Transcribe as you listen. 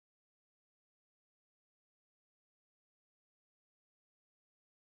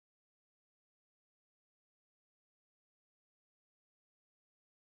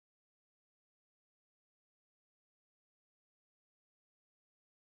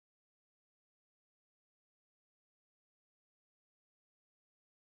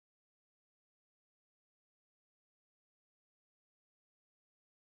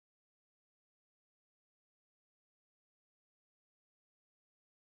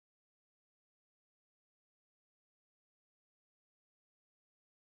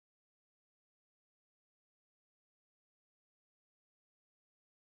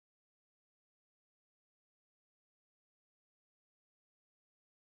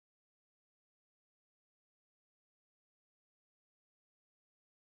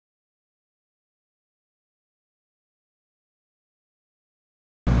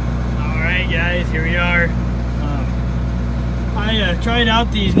tried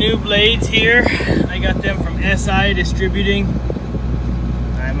out these new blades here. I got them from SI Distributing.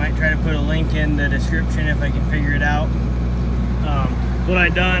 I might try to put a link in the description if I can figure it out. What I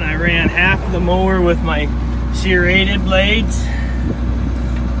done, I ran half of the mower with my serrated blades,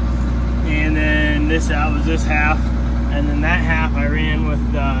 and then this was this half, and then that half I ran with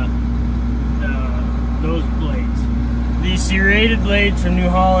those blades. These serrated blades from New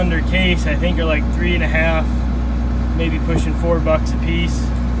Holland or Case, I think, are like $3.50, maybe pushing $4 a piece.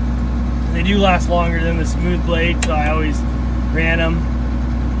 They do last longer than the smooth blade, so I always ran them.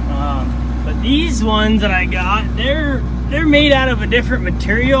 But these ones that I got, they're made out of a different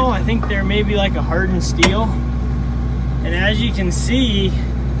material. I think they're maybe like a hardened steel. And as you can see,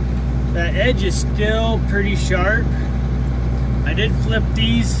 that edge is still pretty sharp. I did flip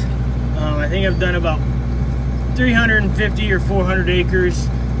these. I think I've done about 350 or 400 acres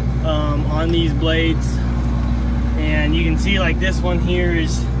on these blades. And you can see like this one here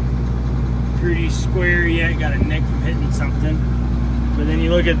is pretty square yet, got a nick from hitting something. But then you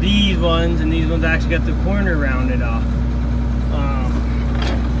look at these ones, and these ones actually got the corner rounded off.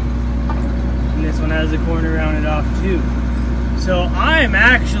 And this one has the corner rounded off too. So I'm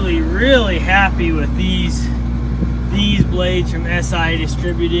actually really happy with these blades from SI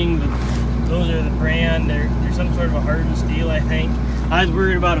Distributing. Those are the brand. They're some sort of a hardened steel, I think. I was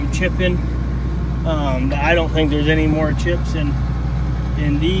worried about them chipping, but I don't think there's any more chips in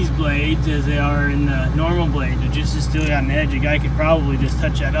these blades as they are in the normal blades. It just is still got an edge. A guy could probably just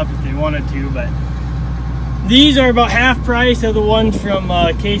touch that up if they wanted to, but these are about half price of the ones from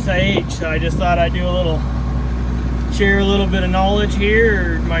Case IH. So I just thought I'd share a little bit of knowledge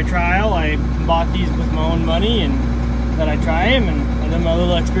here, or my trial. I bought these with my own money, and then I try them, and I did my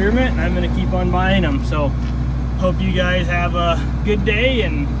little experiment, and I'm going to keep on buying them. So hope you guys have a good day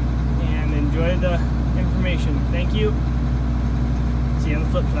and enjoy the information. Thank you. See you on the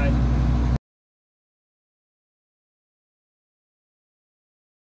flip side.